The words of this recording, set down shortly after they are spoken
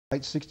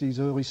late 60s,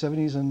 early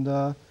 70s, and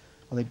I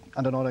think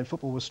under-19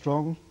 football was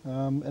strong,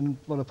 and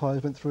a lot of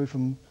players went through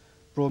from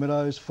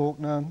Broadmeadows,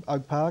 Fawkner,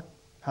 Oak Park,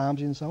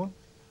 Harmsy and so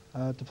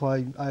on, to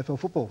play AFL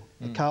football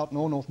at Carlton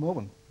or North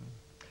Melbourne.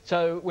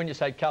 So when you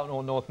say Carlton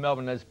or North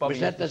Melbourne, as Bobby...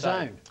 Was that the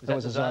zone? That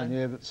was the zone,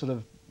 yeah, but sort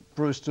of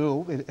Bruce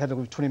Dool, it had to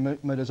live 20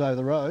 metres over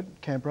the road.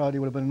 Camp Road, he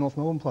would have been a North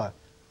Melbourne player.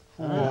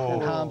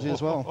 And Harmsy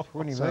as well.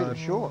 20 metres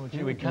short.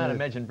 Gee, we can't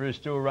imagine Bruce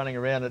Dool running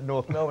around at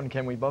North Melbourne,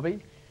 can we, Bobby?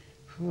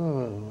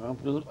 Oh,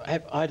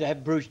 I'd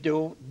have Bruce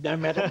Dool no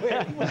matter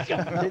where he was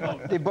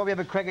going. Did Bobby have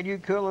a crack at you,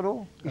 Curl, at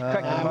all? We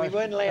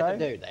weren't allowed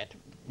to do that.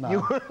 No,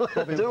 you weren't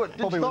allowed to do it.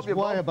 Bobby was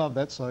way above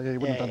that, so yeah, he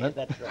wouldn't have done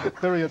that. That's right.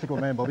 Very ethical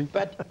man, Bobby.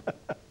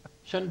 But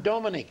St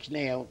Dominic's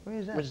now,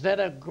 Where's that? was that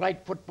a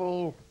great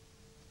football...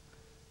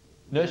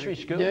 Nursery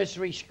school?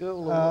 Nursery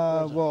school?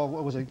 Or well,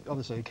 it was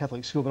obviously a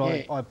Catholic school, but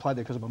Yeah. I played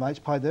there because my mates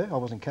played there. I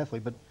wasn't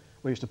Catholic, but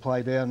we used to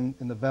play down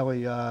in the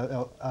valley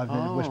over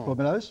in West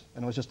Broadmeadows,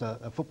 and it was just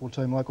a football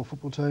team, local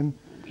football team.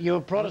 You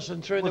were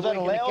Protestant through the Was that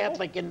week and a allowable?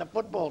 Catholic in the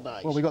football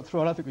days. Well, we got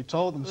through. I don't think we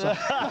told them, so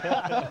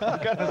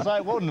I'm going to say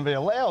it wouldn't be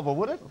allowable,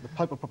 would it? the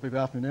Pope will probably be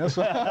after me now,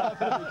 so I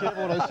better be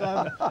careful what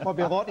I say. Might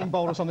be a lightning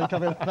bolt or something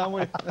coming out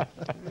somewhere.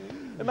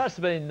 It must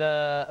have been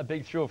a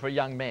big thrill for a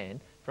young man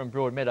from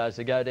Broadmeadows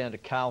to go down to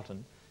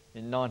Carlton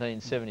in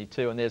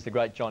 1972, and there's the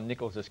great John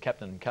Nichols as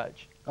captain and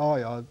coach. Oh,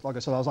 yeah, like I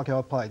said, I was lucky. I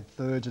played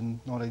thirds in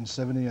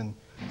 1970 and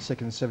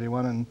second in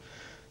 71, and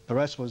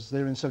Barras was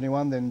there in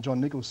 71, then John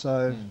Nichols.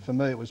 So for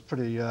me, it was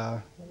pretty,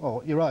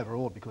 well, you're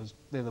overawed because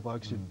they're the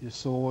blokes you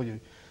saw. You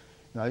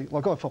know,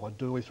 like I followed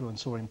Dooley through and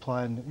saw him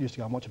play and used to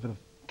go and watch a bit of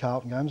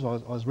Carlton games. I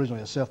was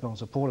originally a South Melbourne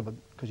supporter, but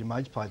because your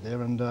mates played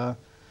there, and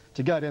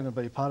to go down and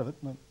be part of it,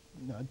 you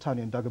know,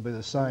 Tony and Doug will be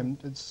the same.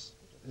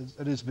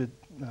 It is a bit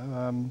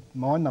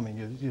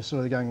mind-numbing. You're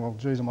sort of going, well,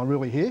 geez, am I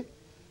really here?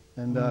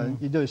 And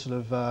you do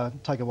sort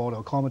of take a while to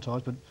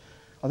acclimatise, but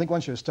I think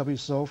once you establish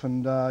yourself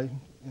and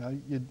you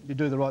know, you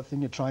do the right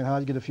thing, you train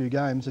hard, you get a few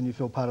games, and you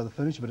feel part of the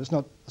furniture. But it's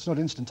not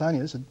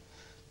instantaneous. It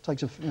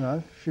takes a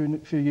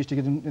few years to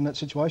get in that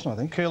situation, I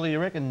think. Curly, you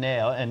reckon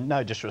now, and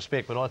no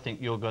disrespect, but I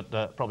think you've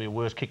got probably a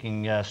worse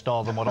kicking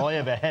style than what I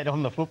ever had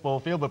on the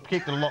football field, but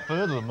kicked it a lot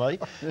further than me.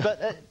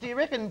 But do you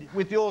reckon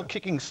with your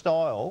kicking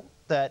style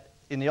that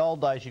in the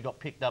old days you got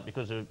picked up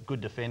because of a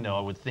good defender, I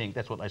would think?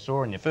 That's what they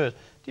saw in you first.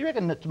 Do you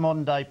reckon that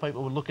modern day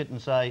people would look at it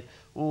and say,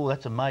 oh,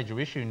 that's a major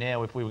issue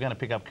now if we were going to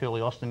pick up Curly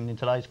Austin in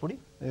today's footy?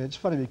 Yeah, it's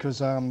funny because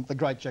the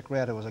great Jack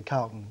Rowder was a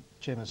Carlton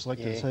chairman of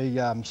selectors. He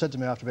said to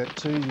me after about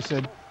 2 years, he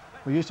said,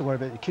 we used to worry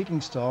about your kicking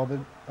style, but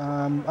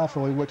after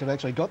all we worked, it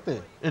actually got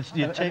there. It's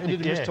your technique,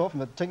 and just often,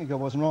 but technical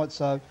wasn't right,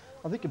 so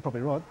I think you're probably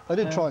right. They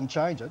did try and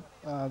change it.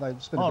 They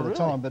spent a bit of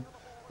time, but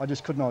I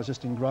just couldn't. I was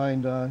just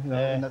ingrained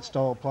in that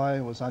style of play.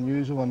 It was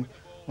unusual, and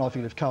I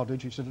figured if Carl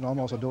Dietrich said it, I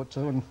might as well do it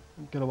too and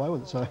get away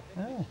with it. So,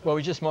 well,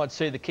 we just might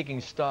see the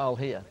kicking style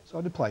here. So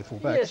I did play full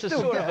back. Yes, it's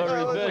sort of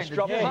a reverse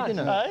drop punt.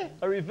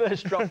 A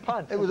reverse drop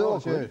punt. It was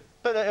awkward.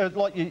 But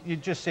like you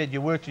just said, you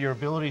worked to your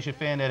abilities, you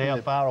found out how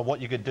far or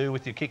what you could do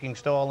with your kicking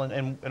style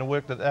and it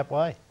worked that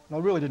way. And I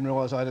really didn't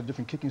realise I had a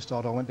different kicking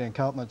style. I went down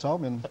Carlton, they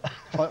told me,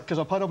 because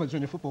I played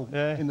junior football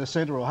in the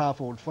centre or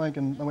half-forward flank,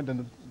 and I went down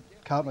to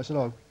Carlton, I said,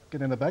 oh,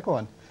 get in the back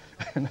line.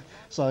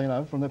 So, you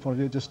know, from that point of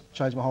view, it just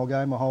changed my whole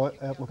game, my whole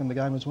outlook on the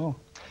game as well.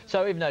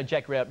 So even though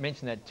Jack Rowett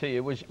mentioned that to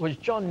you, was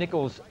John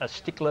Nichols a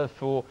stickler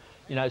for,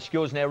 you know,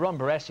 skills? Now, Ron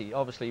Barassi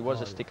obviously was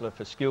a stickler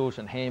for skills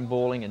and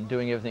handballing and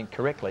doing everything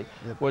correctly.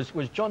 Yep.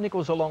 Was John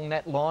Nichols along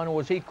that line, or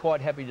was he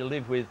quite happy to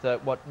live with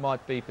what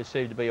might be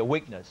perceived to be a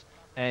weakness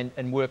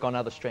and work on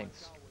other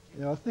strengths?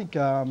 Yeah, I think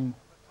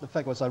the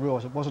fact was I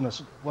realised it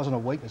wasn't a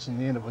weakness in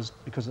the end. It was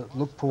because it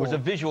looked poor. It was a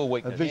visual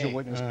weakness. A visual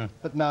weakness.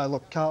 But no,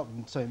 look,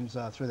 Carlton teams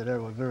through that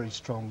era were very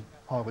strong,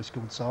 highly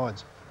skilled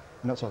sides,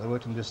 and that's what they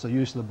worked on. Just the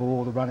use of the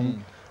ball, the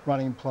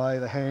running play,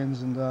 the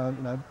hands, and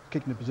you know,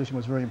 kicking the position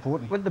was very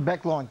important. With the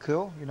back line,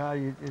 Curl, you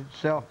know,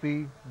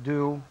 Southby,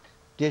 Dool,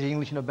 Des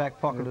English in the back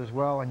pocket as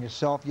well, and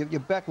yourself. Your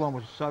back line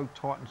was so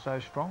tight and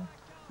so strong.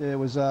 Yeah, it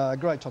was a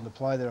great time to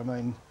play there. I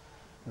mean,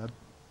 you know,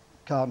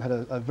 Carlton had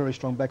a very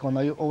strong back line.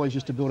 They always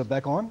used to build a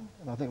back line,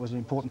 and I think it was an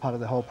important part of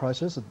the whole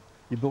process that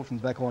you built from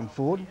the back line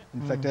forward.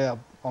 In fact, our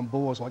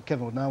on-boards, like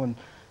Kevin would know, and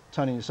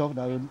Tony and yourself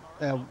know,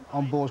 our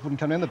on-boards wouldn't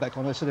come down the back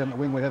line. They sit out in the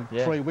wing. We'd have 3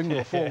 wingmen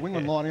or 4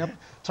 wingmen lining up,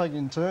 taking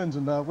in turns,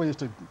 and we used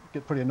to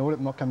get pretty annoyed at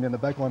them not coming down the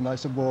back line. They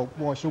said, well,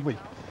 why should we?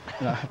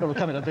 You know, it'll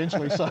come in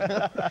eventually, so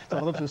I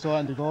looked to our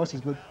own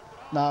devices. But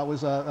no, it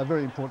was a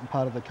very important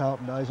part of the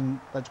Carlton days, and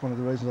that's one of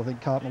the reasons I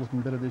think Carlton are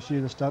looking better this year.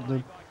 They're starting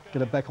to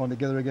get a back line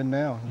together again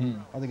now.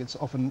 I think it's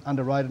often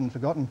underrated and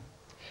forgotten.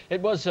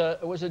 It was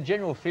a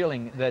general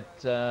feeling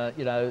that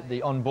you know,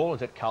 the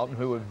on-ballers at Carlton,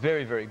 who were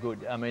very, very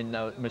good. I mean,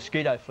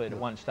 Mosquito fled at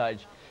one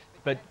stage,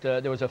 but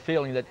there was a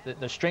feeling that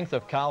the strength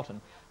of Carlton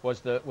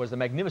was the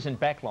magnificent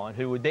backline,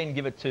 who would then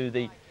give it to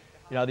the,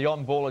 you know, the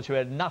on-ballers who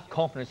had enough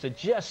confidence to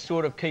just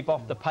sort of keep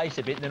off the pace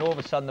a bit, and then all of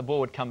a sudden the ball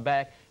would come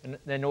back, and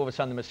then all of a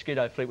sudden the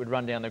Mosquito fleet would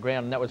run down the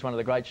ground, and that was one of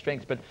the great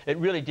strengths. But it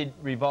really did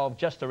revolve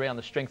just around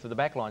the strength of the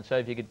backline. So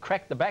if you could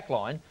crack the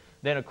backline,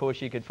 then of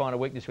course you could find a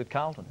weakness with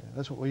Carlton. Yeah,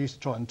 that's what we used to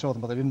try and tell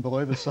them, but they didn't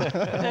believe us. So.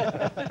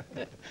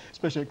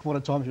 Especially at quarter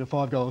time if you're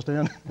 5 goals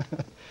down.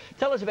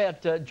 Tell us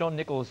about John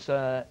Nicholls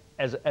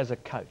as a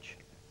coach,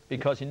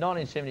 because in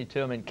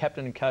 1972, I mean,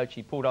 captain and coach,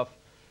 he pulled off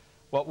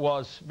what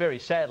was, very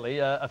sadly,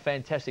 a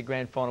fantastic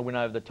grand final win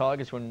over the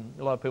Tigers when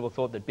a lot of people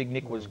thought that Big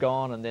Nick was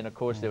gone, and then of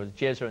course there was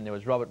Jezza and there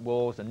was Robert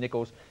Walls and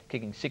Nicholls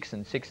kicking 6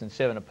 and 6 and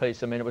 7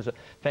 apiece. I mean, it was a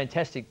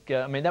fantastic,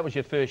 I mean, that was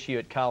your first year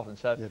at Carlton,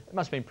 so it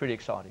must have been pretty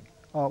exciting.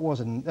 Oh, it was,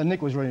 and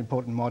Nick was really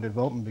important in my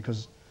development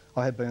because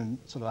I had been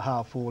sort of a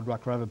half forward,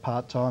 ruck rover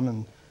part-time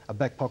and a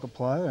back pocket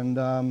player,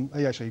 and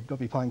he actually got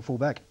me playing full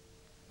back.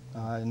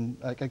 And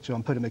actually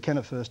on Peter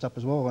McKenna first up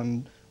as well,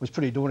 and it was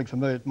pretty daunting for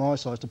me at my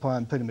size to play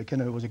on Peter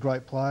McKenna, who was a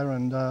great player.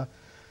 And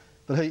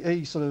but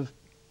he sort of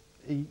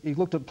he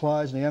looked at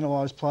players and he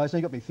analysed players, and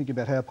he got me thinking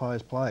about how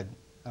players played.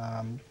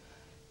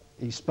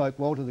 He spoke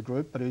well to the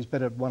group, but he was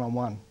better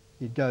one-on-one.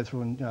 He'd go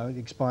through and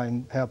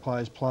explain how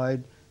players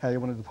played, how you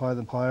wanted to play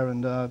the player,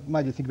 and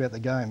made you think about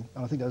the game.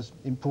 And I think that was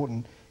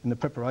important in the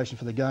preparation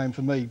for the game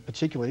for me,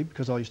 particularly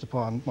because I used to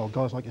play on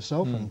guys like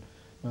yourself and.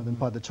 Then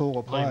played the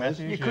taller players.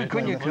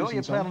 Couldn't you, Curl?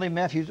 You played on Lee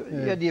Matthews.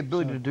 You had the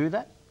ability to do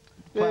that.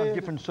 Play on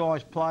different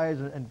sized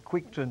players and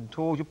quicks and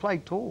talls. You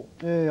played tall.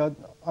 Yeah,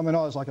 I mean,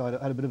 I was like, I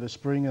had a bit of a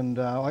spring, and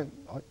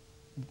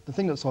the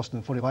thing that's lost in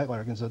the 48 I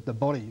reckon is the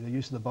body, the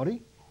use of the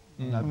body.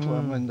 I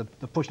mean,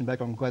 the pushing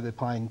back, I'm glad they're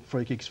playing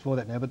free kicks for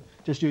that now, but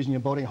just using your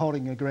body,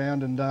 holding the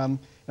ground, and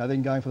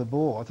then going for the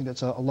ball. I think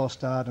that's a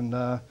lost art, and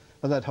but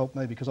that helped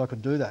me because I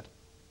could do that,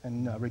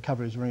 and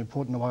recovery is very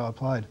important in the way I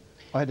played.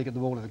 I had to get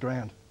the ball to the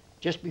ground.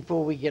 Just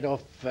before we get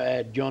off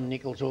John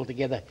Nicholls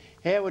altogether,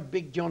 how would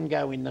Big John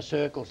go in the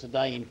circles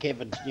today in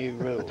Kevin's new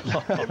rules?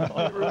 Look,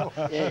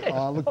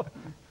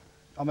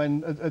 I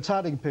mean, it's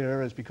hard to compare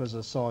eras because of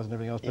the size and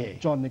everything else, but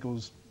John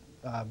Nicholls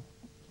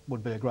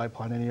would be a great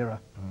player in any era.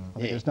 I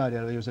think there's no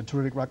doubt he was a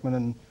terrific ruckman,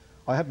 and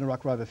I happened to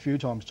ruck rover a few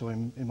times to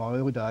him in my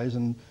early days,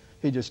 and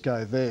he'd just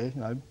go there,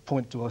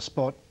 point to a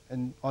spot,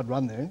 and I'd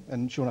run there,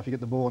 and sure enough, you get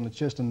the ball in the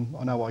chest, and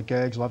I know why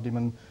Gags loved him,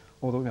 and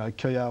all the,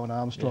 Keogh and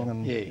Armstrong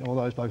and all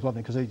those blokes loved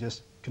him because he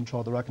just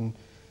controlled the ruck, and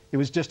he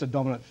was just a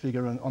dominant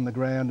figure on the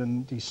ground,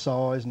 and his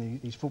size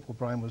and his football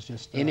brain was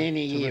just in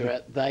any terrific.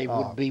 era, they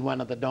would be one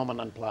of the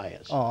dominant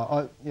players.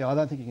 I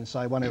don't think you can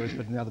say one era is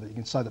better than the other, but you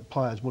can say that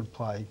players would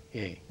play.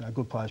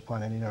 Good players play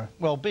in any era.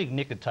 Well, Big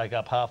Nick would take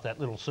up half that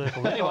little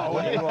circle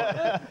anyway.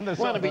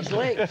 One of his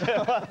legs.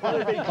 That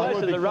would be close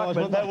to the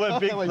ruckman. They were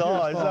big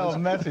thighs. They were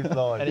massive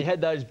thighs. And he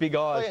had those big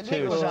eyes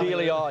too,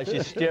 steely eyes,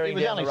 just staring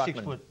down the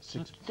ruckman.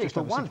 He was only 6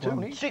 foot 1 too,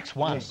 wasn't he?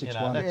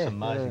 6'1", that's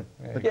amazing.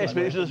 Yes,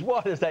 but it's as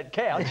wide as that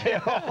couch.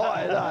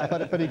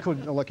 But he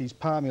could, like his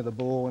palming of the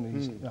ball and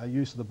his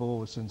use of the ball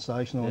was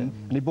sensational.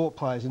 And he brought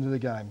players into the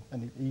game,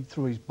 and he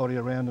threw his body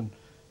around and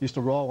used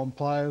to roll on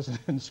players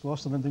and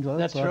squash them and things like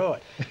that. That's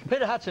right.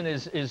 Peter Hudson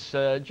is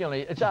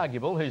generally, it's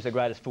arguable who's the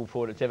greatest full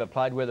forward that's ever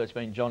played, whether it's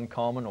been John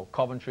Coleman or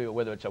Coventry, or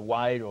whether it's a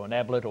Wade or an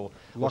Ablett or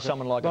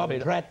someone like Bob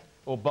Peter Pratt.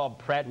 Or Bob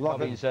Pratt,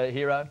 probably his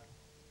hero.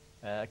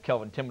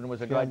 Kelvin Timberton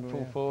was a great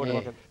full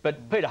forward.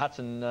 But Peter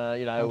Hudson,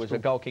 was a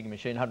goal-kicking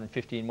machine,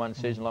 150 in one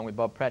season, along with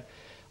Bob Pratt.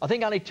 I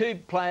think only 2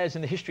 players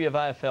in the history of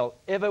AFL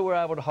ever were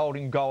able to hold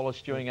him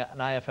goalless during an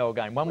AFL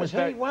game. One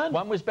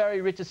was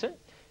Barry Richardson,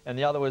 and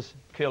the other was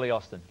Curly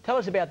Austin. Tell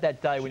us about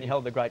that day when you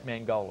held the great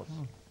man goalless.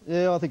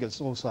 Yeah, I think it's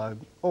also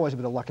always a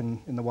bit of luck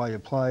in the way you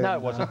play. No,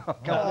 it wasn't.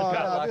 Just killed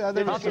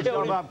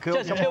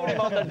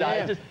him on the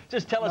day.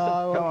 Just tell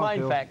us the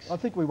plain facts. I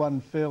think we won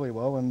fairly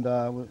well, and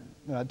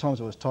at times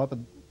it was tight, but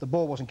the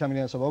ball wasn't coming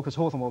down so well because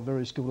Hawthorn were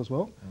very skilled as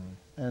well.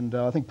 And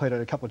I think Peter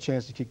had a couple of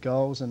chances to kick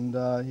goals, and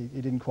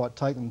he didn't quite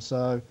take them.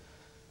 So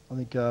I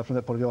think from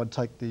that point of view, I'd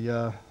take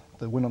the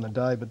win on the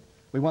day. But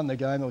we won the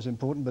game; that was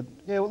important. But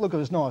yeah, well, look, it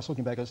was nice.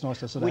 Looking back, it's nice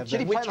to sort of have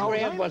that. Which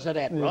ground was it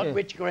at, Rod?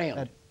 Which ground?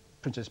 At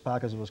Princess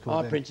Park, as it was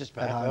called. Oh, Princess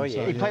Park. Home,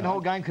 So, He played the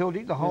whole game,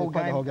 Curly? The whole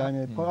game? The whole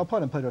game, I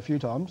played on Peter a few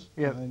times.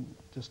 Yeah.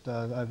 Just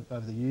over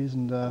the years.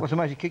 And what's the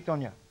most he kicked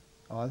on you?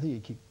 I think he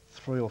kicked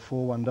 3 or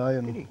 4 one day,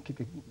 and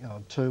kicked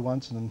 2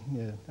 once, and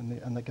then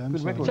and that game.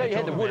 So you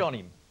had the wood on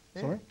him.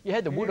 Sorry? You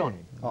had the wood on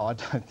him. Oh, I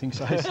don't think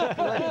so. Yes,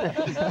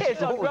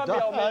 on Grumpy,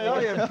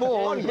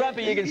 on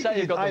Grumpy you can say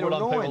you've got the wood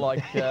on people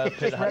like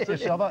Peter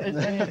Hudson.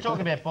 And you're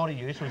talking about body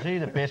use. Was he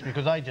the best?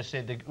 Because they just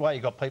said the way he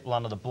got people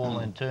under the ball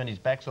and turned his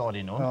backside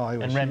in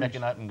on and ran back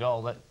an open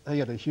goal. He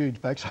had a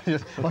huge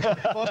backside.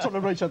 I was trying to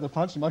reach out to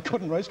punch him. I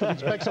couldn't reach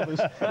because his backside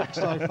was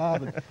so far.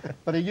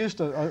 But he used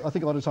to, I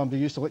think a lot of times he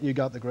used to let you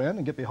go up the ground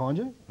and get behind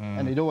you.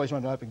 And he'd always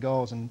run to open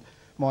goals. And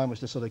mine was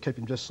to sort of keep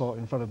him just slightly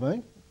in front of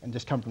me and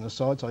just come from the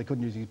side, so he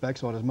couldn't use his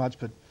backside as much.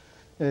 But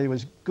yeah, he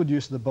was good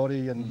use of the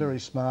body and very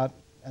smart.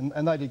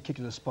 And they did kick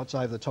to the spots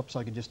over the top so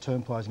he could just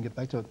turn players and get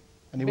back to it.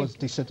 And he was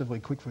deceptively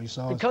quick for his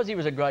size. Because he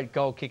was a great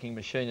goal-kicking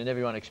machine and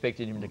everyone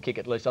expected him to kick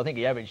at least, I think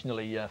he averaged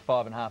nearly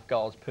 5.5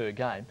 goals per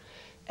game.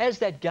 As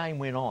that game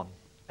went on,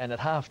 and at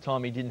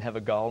half-time he didn't have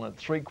a goal, and at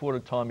three-quarter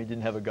time he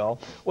didn't have a goal.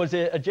 Was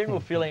there a general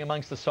feeling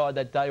amongst the side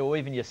that day, or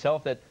even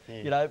yourself, that,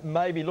 you know,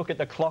 maybe look at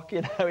the clock,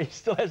 you know, he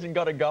still hasn't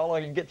got a goal,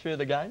 I can get through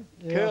the game?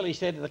 Yeah. Curly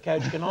said to the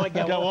coach, can I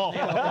go off?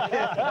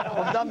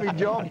 I've done my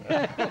job.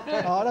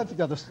 I don't think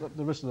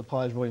the rest of the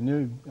players really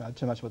knew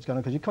too much what's going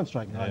on, because you're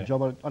concentrating on your own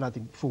job. I don't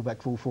think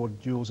full-back,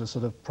 full-forward duels are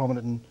sort of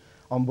prominent in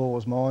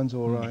on-ballers' minds,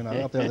 or you know,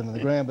 up there than the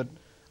ground. But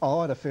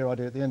I had a fair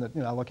idea at the end that,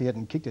 you know, like he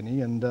hadn't kicked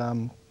any, and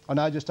I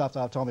know just after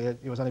half-time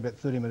he was only about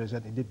 30 metres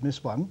out and he did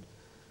miss one.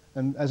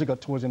 And as it got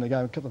towards the end of the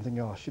game, I kept on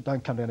thinking, oh shit,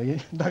 don't come down here,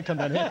 don't come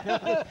down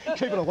here.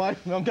 Keep it away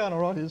from me, I'm going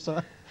all right here,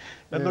 so.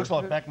 It looks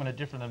like backmen are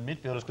different than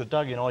midfielders, because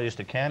Dougie and I used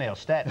to count our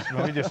stats.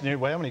 And we just knew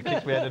how many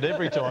kicks we had at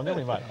every time, didn't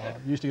we, mate?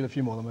 Used to get a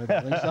few more than me,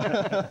 I think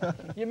so.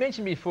 You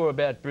mentioned before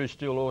about Bruce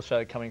Doull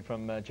also coming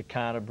from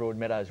Jacana,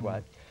 Broadmeadows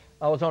way.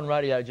 I was on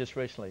radio just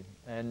recently,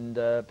 and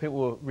people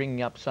were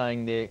ringing up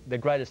saying they're the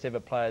greatest ever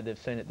player they've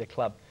seen at their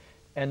club.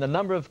 And the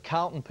number of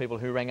Carlton people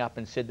who rang up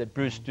and said that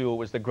Bruce Doull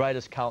was the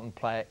greatest Carlton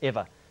player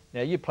ever.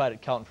 Now, you played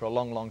at Carlton for a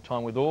long, long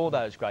time with all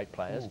those great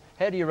players.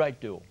 How do you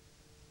rate Doull?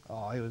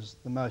 Oh, he was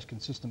the most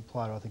consistent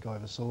player I think I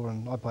ever saw,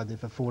 and I played there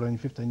for 14,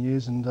 15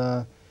 years, and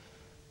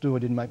Doull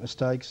didn't make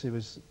mistakes. He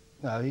was,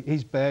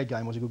 his bad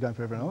game was a good game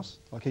for everyone else.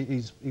 Like,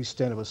 his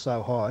standard was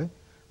so high.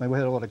 I mean, we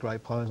had a lot of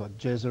great players like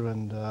Jezza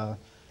and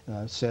you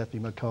know,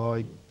 Southby,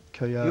 Mackay,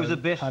 Keogh, He was the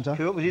best. Hunter.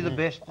 Kurt, was he the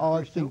best?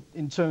 I think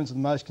in terms of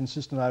the most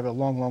consistent over a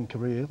long, long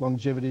career,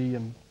 longevity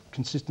and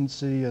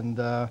consistency and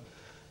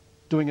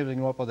doing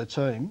everything right by the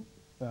team,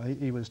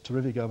 he was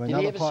terrific. I mean, Did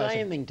he ever say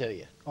anything to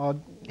you?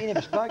 He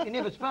never spoke. He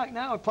never spoke.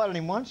 No, I played on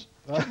him once.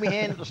 Shook me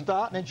hand at the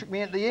start and then shook me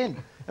hand at the end,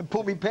 and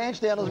pulled me pants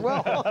down as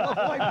well.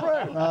 Way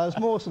through. It was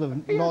more sort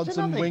of nods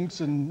and nothing. winks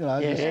and, you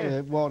know,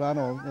 just, well done,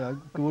 or, you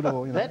know, good,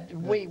 or, you know. That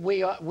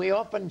we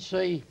often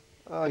see.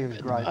 Oh, he was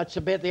great. It's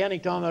about the only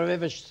time I've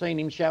ever seen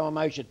him show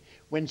emotion,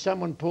 when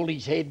someone pulled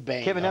his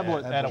headband. Kevin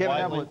Ablett.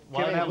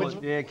 Kevin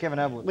Ablett. Yeah, Kevin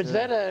Ablett. Was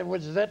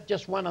that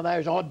just one of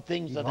those odd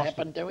things that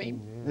happened to him?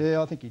 Yeah,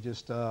 I think he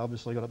just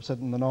obviously got upset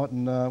in the night,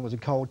 and it was a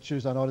cold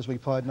Tuesday night as we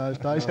played in those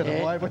days. Had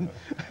a wave, and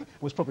it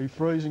was probably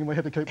freezing, and we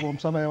had to keep warm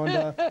somehow.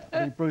 And I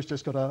think Bruce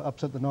just got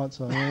upset the night.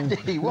 So yeah. Did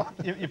he what?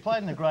 You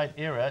played in a great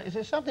era. Is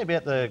there something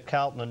about the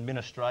Carlton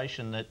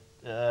administration that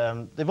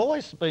they've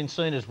always been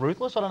seen as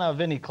ruthless? I don't know if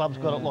any club's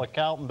got it like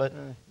Carlton, but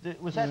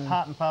was that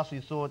part and parcel?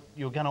 You thought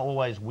you were going to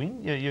always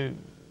win? You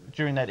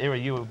during that era,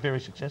 you were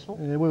very successful.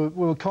 Yeah, we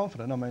were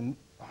confident. I mean,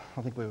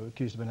 I think we were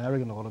accused of being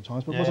arrogant a lot of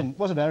times, but it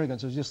wasn't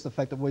arrogance. It was just the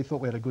fact that we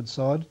thought we had a good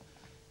side,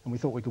 and we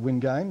thought we could win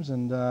games.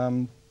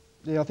 And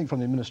yeah, I think from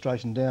the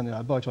administration down, you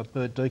know, blokes like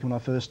Bert Deacon when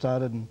I first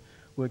started, and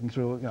working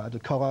through, you know,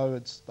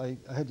 DeColo, they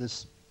had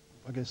this,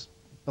 I guess,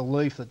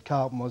 belief that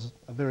Carlton was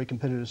a very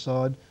competitive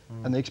side,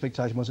 and the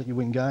expectation was that you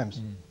win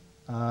games.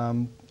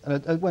 And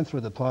it went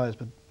through the players,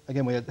 but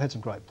again, we had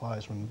some great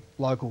players from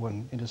local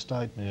and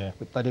interstate. Yeah.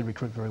 But they did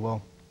recruit very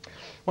well. I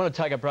want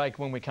to take a break.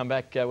 When we come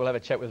back, we'll have a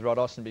chat with Rod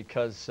Austin,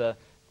 because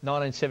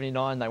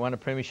 1979 they won a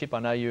premiership. I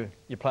know you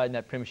played in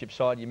that premiership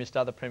side. You missed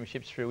other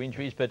premierships through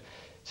injuries, but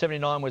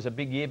 79 was a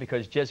big year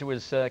because Jezza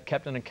was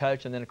captain and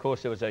coach, and then of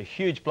course there was a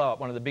huge blow-up,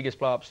 one of the biggest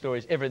blow-up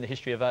stories ever in the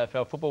history of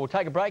AFL football. We'll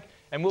take a break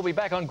and we'll be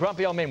back on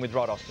Grumpy Old Men with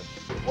Rod Austin.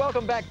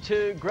 Welcome back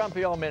to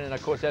Grumpy Old Men, and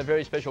of course our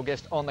very special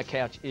guest on the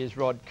couch is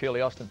Rod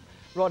Curly Austin.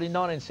 Rod, in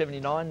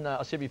 1979,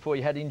 I said before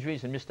you had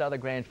injuries and missed other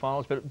grand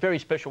finals, but a very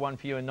special one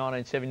for you in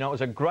 1979. It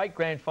was a great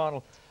grand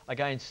final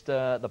against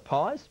the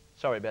Pies.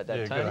 Sorry about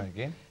that, Tony.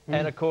 Again.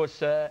 And of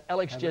course,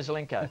 Alex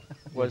Jesaulenko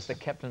was the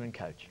captain and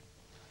coach.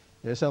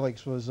 Yes,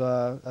 Alex was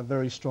a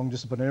very strong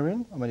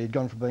disciplinarian. I mean, he'd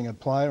gone from being a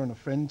player and a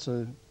friend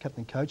to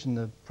captain coach in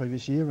the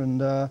previous year,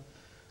 and I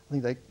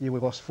think that year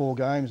we lost 4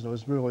 games, and it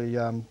was really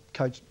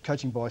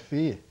coaching by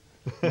fear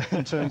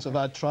in terms of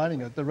our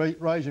training. The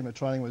regime of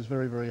training was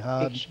very, very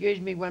hard. Excuse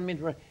me 1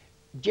 minute.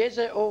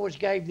 Jezza always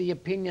gave the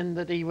opinion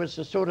that he was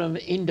a sort of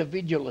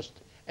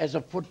individualist as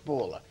a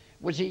footballer.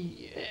 Was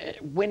he,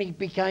 when he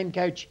became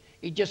coach,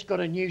 he just got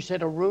a new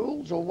set of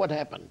rules, or what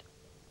happened?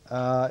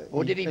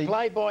 Or did he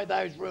play by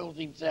those rules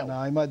himself?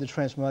 No, he made the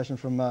transformation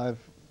from a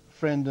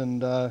friend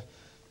and I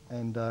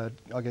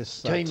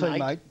guess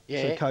teammate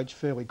to coach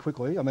fairly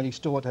quickly. I mean, he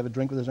still had to have a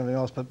drink with us and everything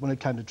else, but when it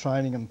came to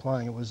training and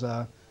playing, it was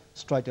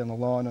straight down the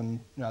line,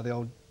 and you know, the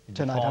old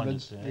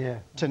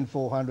 10-800s,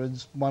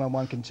 10-400s,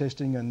 one-on-one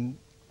contesting and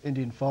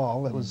Indian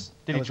file. That was.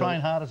 Did he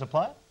train hard as a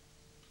player?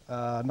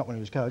 Not when he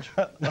was coach.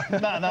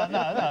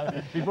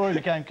 No. Before he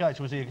became coach,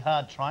 was he a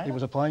hard trainer? He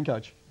was a playing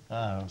coach.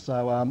 Oh.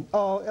 So,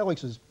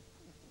 Alex was,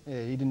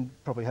 yeah, he didn't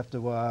probably have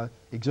to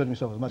exert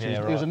himself as much.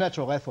 Yeah, he was a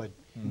natural athlete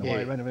in the way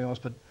he ran everything else,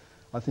 but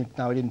I think,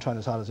 no, he didn't train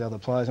as hard as the other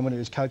players. And when he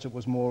was coach, it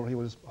was more, he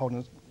was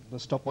holding the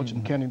stopwatch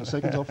and counting the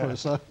seconds off for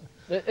us. So.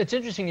 It's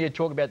interesting you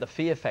talk about the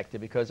fear factor,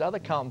 because other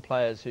Carlton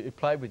players who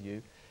played with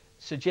you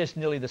suggest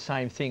nearly the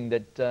same thing,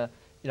 that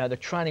you know, the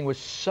training was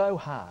so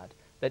hard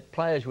that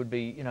players would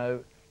be, you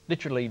know,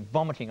 literally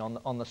vomiting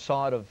on the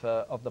side of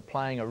the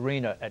playing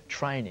arena at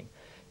training.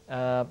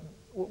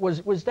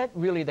 Was that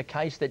really the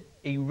case, that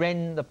he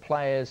ran the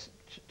players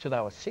till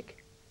they were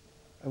sick?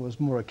 It was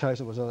more a case,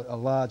 it was a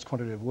large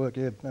quantity of work,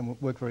 yeah, and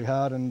worked very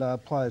hard, and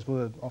players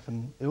were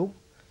often ill.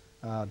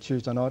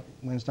 Tuesday night,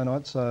 Wednesday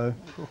night, so...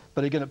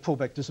 But again, it pulled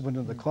back discipline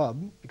into the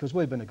club, because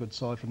we've been a good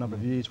side for a number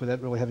of years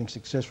without really having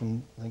success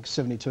from, I think,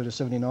 72 to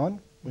 79.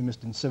 We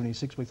missed in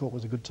 76, we thought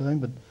was a good team,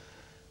 but...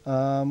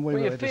 were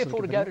you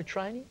fearful to go to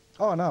training?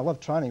 Oh, no, I love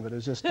training, but it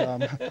was just... No,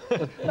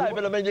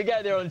 but I mean, you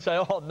go there and say,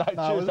 oh, no,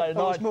 Tuesday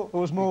night. It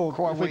was more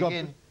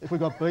if we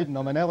got beaten.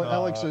 I mean,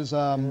 Alex is...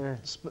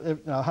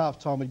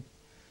 half-time,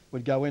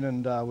 we'd go in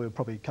and we were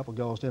probably a couple of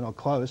goals down or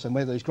close, and we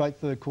had these great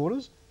third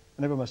quarters.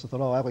 And everyone must have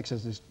thought, oh, Alex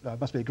has this,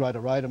 must be a great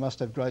orator, must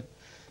have great,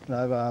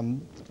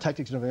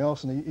 tactics and everything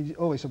else. And he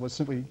always said was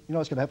simply, you know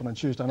what's going to happen on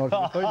Tuesday night if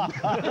you're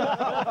beaten.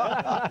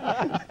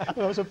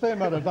 Well, it was a fair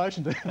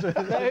motivation to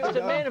He was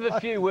a man of a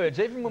few words.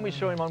 Even when we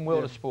saw him on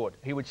World of Sport,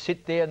 he would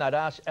sit there and they'd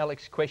ask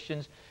Alex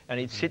questions, and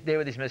he'd sit there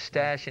with his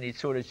moustache and he'd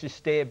sort of just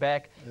stare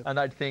back, and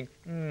they'd think,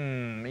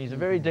 he's a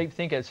very deep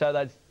thinker.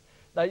 So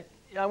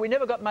we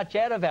never got much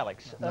out of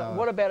Alex. No.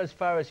 What about as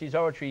far as his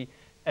oratory?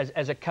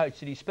 As a coach,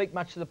 did he speak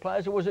much to the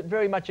players, or was it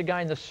very much,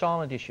 again, the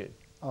silent issue?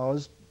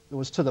 It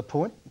was to the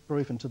point,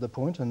 brief and to the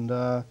point, and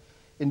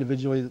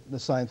individually the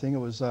same thing. It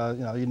was,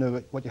 you knew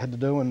what you had to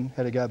do and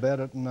how to go about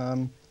it,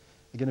 and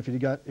again, if you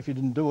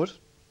didn't do it,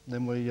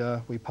 then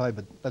we paid,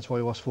 but that's why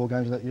we lost 4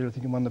 games that year, I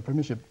think, and won the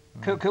premiership.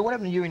 What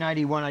happened to you in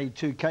 81,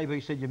 82?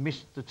 KB said you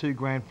missed the 2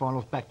 grand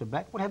finals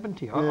back-to-back. What happened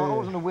to you? Yeah. I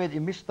wasn't aware that you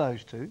missed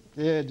those 2.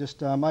 Yeah,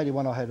 just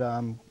 81 I had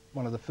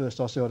one of the first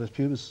osteitis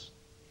pubis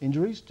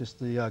injuries, just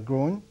the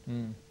groin,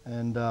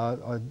 and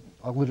I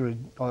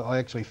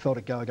actually felt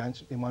it go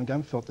against in one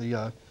game, felt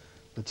the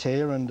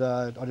tear, and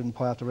I didn't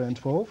play after round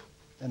 12.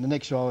 And the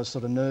next year I was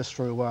sort of nursed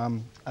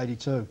through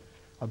 82.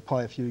 I'd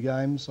play a few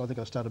games. I think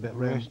I started about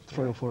round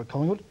 3 or 4 at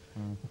Collingwood.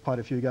 Played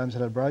a few games,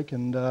 had a break,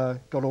 and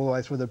got all the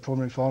way through the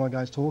preliminary final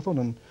against Hawthorn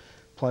and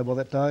played well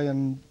that day.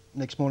 And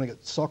next morning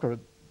at soccer at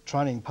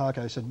training,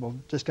 Parko said, well,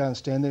 just go and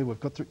stand there. We've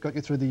got you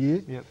through the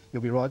year. Yep.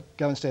 You'll be right.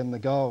 Go and stand in the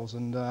goals.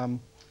 And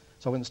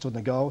so I went and stood in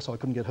the goal so I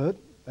couldn't get hurt,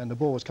 and the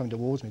ball was coming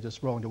towards me,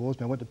 just rolling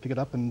towards me. I went to pick it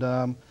up, and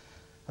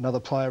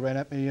another player ran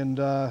at me, and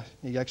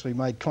he actually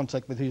made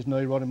contact with his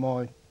knee right in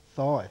my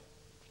thigh,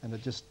 and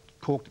it just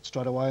corked it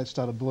straight away. It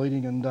started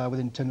bleeding, and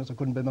within 10 minutes I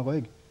couldn't bend my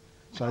leg.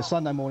 So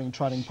Sunday morning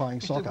training,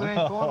 playing soccer.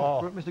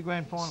 Mr.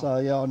 Grand Final. So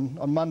yeah,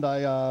 on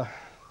Monday I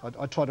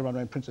tried to run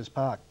around Princess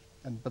Park,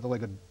 but the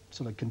leg had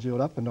sort of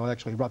congealed up, and I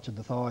actually ruptured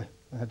the thigh.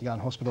 I had to go in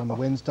hospital on the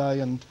Wednesday,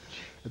 and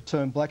it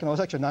turned black, and I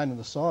was actually named in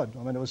the side.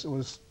 I mean, it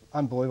was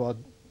unbelievable. I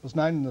was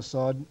named in the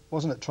side,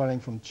 wasn't at training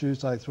from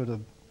Tuesday through to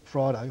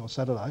Friday or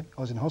Saturday.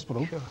 I was in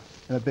hospital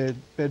in a bed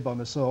by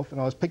myself,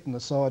 and I was picked in the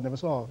side, and I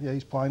was, oh, yeah,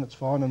 he's playing, it's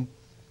fine, and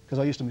because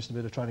I used to miss a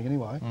bit of training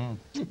anyway.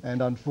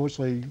 And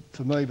unfortunately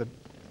for me, but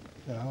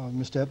I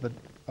missed out, but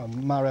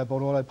Mario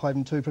Baldado played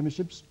in 2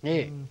 premierships.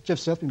 Yeah. Jeff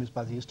Southby missed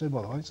both years too,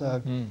 by the way,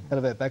 so out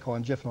of our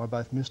backline, Jeff and I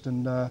both missed,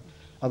 and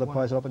other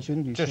players had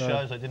opportunities. Just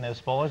shows they didn't have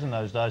spies in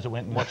those days that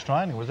went and watched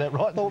training, was that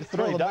right? Well,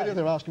 through the media,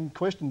 they're asking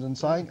questions and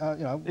saying,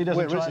 he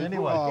doesn't train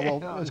anyway. Oh,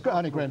 well, it's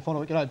only grand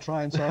final, you don't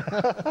train, so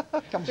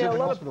come to the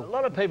hospital. A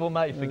lot of people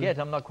may forget,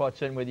 I'm not quite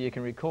certain whether you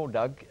can recall,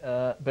 Doug,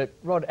 but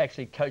Rod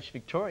actually coached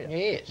Victoria.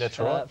 Yes. That's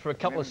right. For a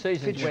couple of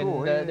seasons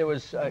when there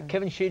was,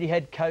 Kevin Sheedy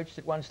had coached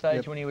at one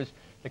stage when he was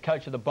the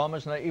coach of the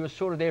Bombers, and he was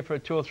sort of there for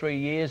 2 or 3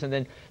 years, and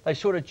then they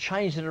sort of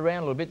changed it around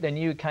a little bit. Then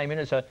you came in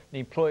as an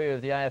employee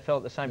of the AFL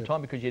at the same time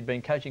because you'd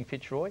been coaching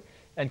Fitzroy,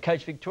 and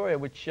coached Victoria,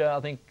 which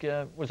I think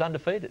was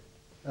undefeated.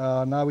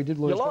 No, we did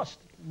lose. You lost.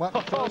 Not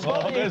on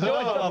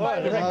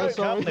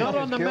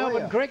the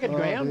Melbourne Cricket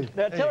Ground.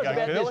 Now tell us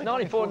about this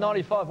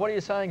 94-95. What are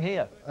you saying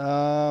here?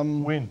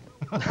 Win.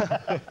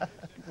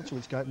 What's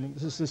escaping?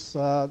 It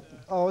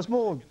was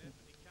more.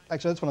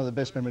 Actually, that's one of the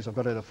best memories I've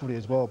got out of footy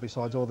as well.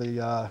 Besides all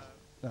the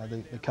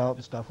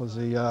Carlton stuff, was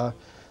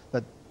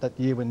that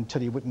year when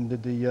Teddy Whitten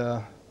did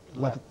the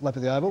lap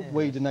of the oval.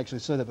 We didn't actually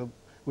see that, but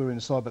we were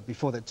inside. But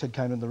before that, Ted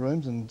came in the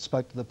rooms and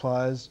spoke to the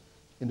players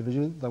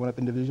individually. They went up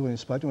individually and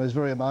spoke to them. It was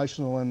very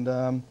emotional,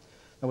 and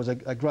it was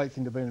a great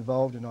thing to be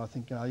involved in. I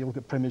think you look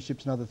at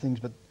premierships and other things,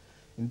 but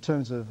in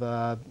terms of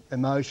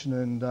emotion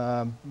and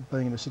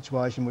being in a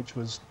situation which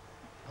was,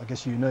 I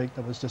guess, unique,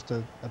 that was just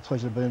a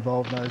pleasure to be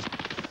involved in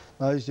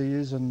those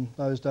years and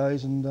those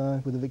days, and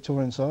with the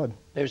Victorian side.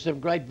 There was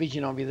some great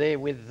vision of you there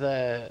with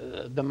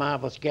the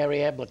marvellous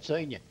Gary Ablett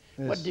Senior.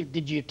 Yes. What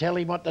did you tell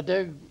him what to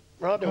do,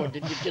 Rod, or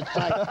did you just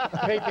say,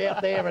 keep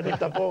out there and if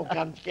the ball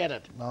comes, get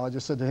it? No, I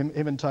just said to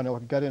him and Tony, I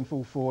could go down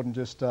full forward and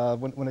just,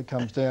 when it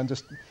comes down,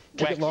 just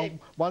kick it long.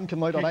 One can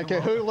lead, I don't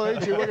care who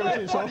leads, you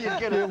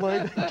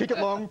lead, kick it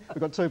long. We've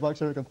got 2 blokes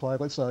here who can play,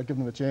 let's give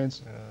them a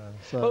chance.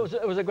 Well,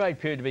 it was a great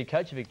period to be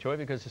coach of Victoria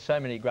because there's so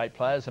many great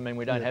players. I mean,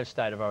 we don't have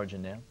State of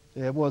Origin now.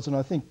 Yeah, it was, and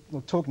I think,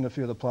 talking to a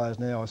few of the players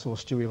now, I saw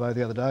Stewie Lowe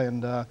the other day,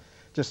 and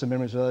just the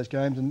memories of those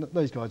games, and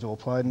these guys all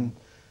played, and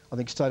I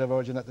think State of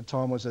Origin at the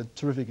time was a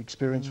terrific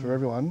experience for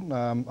everyone.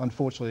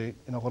 Unfortunately,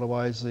 in a lot of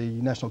ways, the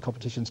national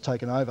competition's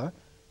taken over,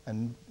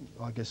 and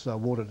I guess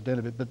watered it down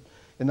a bit, but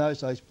in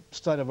those days,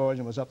 State of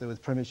Origin was up there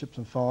with premierships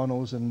and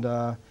finals, and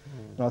I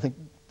think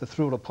the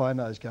thrill to play in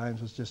those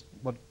games was just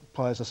what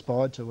players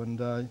aspired to, and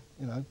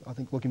you know, I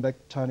think looking back,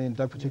 Tony and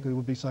Doug particularly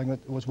would be saying that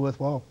it was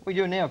worthwhile. What are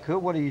you doing now,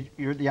 Kurt?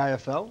 You're at the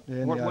AFL?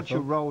 Yeah, What's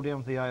your role down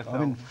with the AFL?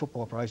 I'm in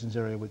football operations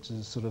area, which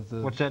is sort of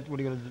the... What's that? What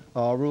are you going to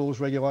do? Rules,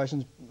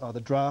 regulations,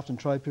 the draft and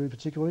trade period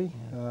particularly.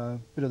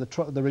 Bit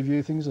of the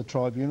review things, the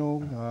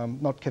tribunal,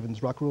 not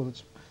Kevin's ruck rule,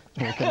 it's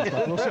more Kevin's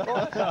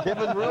ruck rules.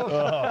 Kevin's rules.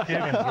 Oh,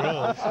 Kevin's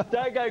rules.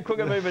 Don't go quick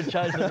a move and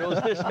change the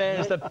rules. This man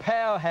is the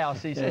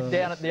powerhouse. He's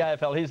down at the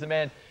AFL. He's the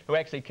man who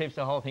actually keeps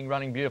the whole thing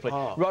running beautifully.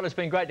 Rod, it's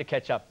been great to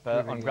catch up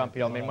on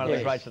Grumpy Old Men, one of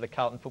the greats of the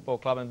Carlton Football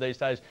Club, and these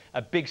days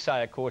a big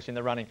say, of course, in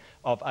the running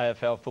of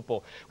AFL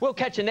football. We'll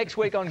catch you next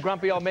week on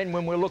Grumpy Old Men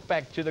when we'll look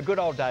back to the good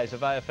old days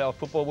of AFL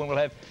football, when we'll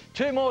have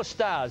two more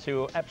stars who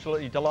will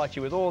absolutely delight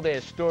you with all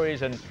their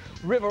stories and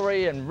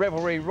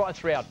revelry right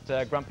throughout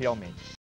Grumpy Old Men.